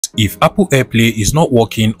if Apple AirPlay is not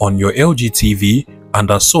working on your LG TV, and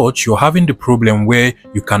as such you're having the problem where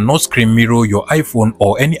you cannot screen mirror your iPhone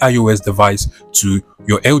or any iOS device to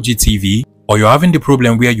your LG TV, or you're having the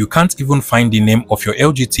problem where you can't even find the name of your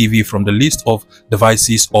LG TV from the list of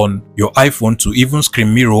devices on your iPhone to even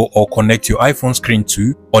screen mirror or connect your iPhone screen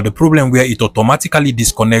to, or the problem where it automatically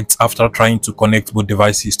disconnects after trying to connect both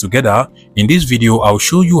devices together, in this video I'll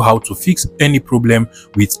show you how to fix any problem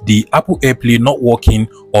with the Apple AirPlay not working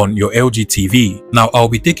on your LG TV. Now I'll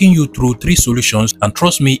be taking you through 3 solutions, and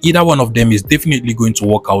trust me, either one of them is definitely going to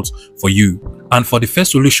work out for you. And for the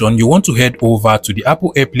first solution, you want to head over to the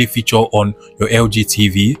Apple AirPlay feature on your LG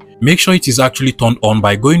TV. Make sure it is actually turned on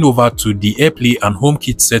by going over to the AirPlay and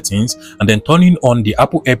HomeKit settings and then turning on the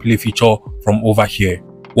Apple AirPlay feature from over here.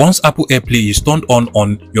 Once Apple AirPlay is turned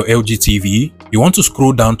on your LG TV, you want to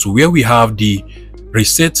scroll down to where we have the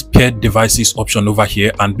reset paired devices option over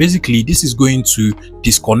here, and basically this is going to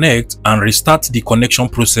disconnect and restart the connection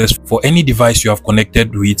process for any device you have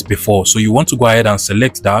connected with before. So you want to go ahead and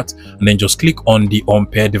select that and then just click on the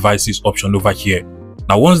unpair devices option over here.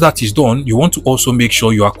 Now once that is done, you want to also make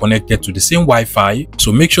sure you are connected to the same Wi-Fi.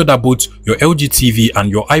 So make sure that both your LG TV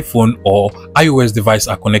and your iPhone or iOS device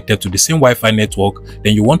are connected to the same Wi-Fi network.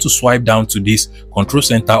 Then you want to swipe down to this control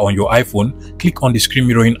center on your iPhone, click on the screen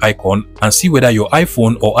mirroring icon and see whether your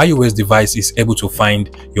iPhone or iOS device is able to find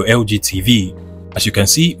your LG TV. As you can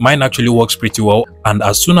see, mine actually works pretty well, and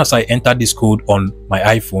as soon as I enter this code on my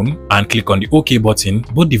iPhone and click on the OK button,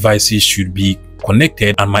 both devices should be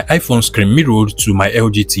connected and my iPhone screen mirrored to my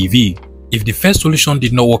LG TV. If the first solution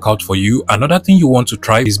did not work out for you, another thing you want to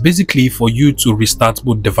try is basically for you to restart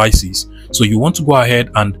both devices. So you want to go ahead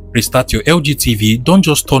and restart your LG TV. Don't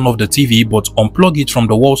just turn off the TV, but unplug it from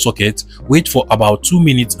the wall socket, wait for about 2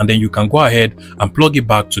 minutes, and then you can go ahead and plug it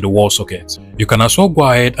back to the wall socket. You can as well go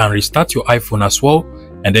ahead and restart your iPhone as well,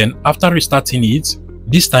 and then after restarting it,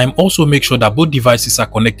 this time also make sure that both devices are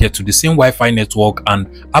connected to the same Wi-Fi network and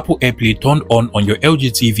Apple AirPlay turned on your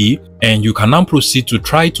LG TV, and you can now proceed to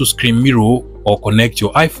try to screen mirror or connect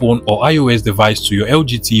your iPhone or iOS device to your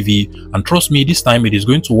LG TV, and trust me, this time it is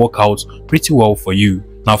going to work out pretty well for you.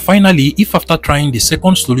 Now finally, if after trying the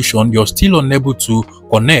second solution you're still unable to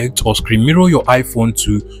connect or screen mirror your iPhone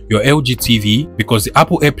to your LG TV because the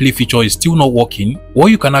Apple AirPlay feature is still not working,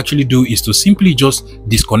 what you can actually do is to simply just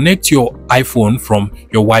disconnect your iPhone from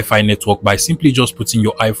your Wi-Fi network by simply just putting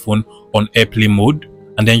your iPhone on AirPlay mode.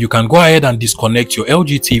 And then you can go ahead and disconnect your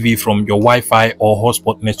LG TV from your Wi-Fi or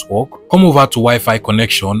hotspot network. Come over to Wi-Fi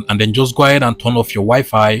connection and then just go ahead and turn off your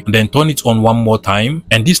Wi-Fi and then turn it on one more time.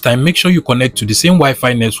 And this time make sure you connect to the same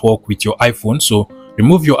Wi-Fi network with your iPhone. So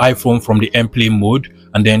remove your iPhone from the AirPlay mode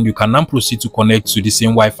and then you can now proceed to connect to the same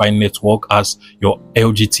Wi-Fi network as your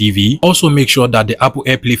LG TV. Also make sure that the Apple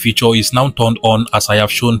AirPlay feature is now turned on as I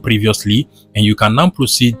have shown previously, and you can now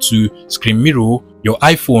proceed to screen mirror your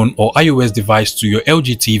iPhone or iOS device to your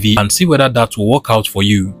LG TV and see whether that will work out for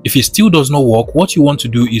you. If it still does not work, what you want to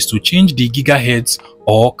do is to change the gigahertz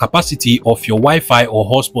or capacity of your Wi-Fi or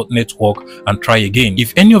hotspot network and try again.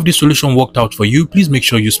 If any of this solution worked out for you, please make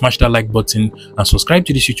sure you smash that like button and subscribe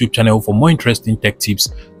to this YouTube channel for more interesting tech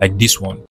tips like this one.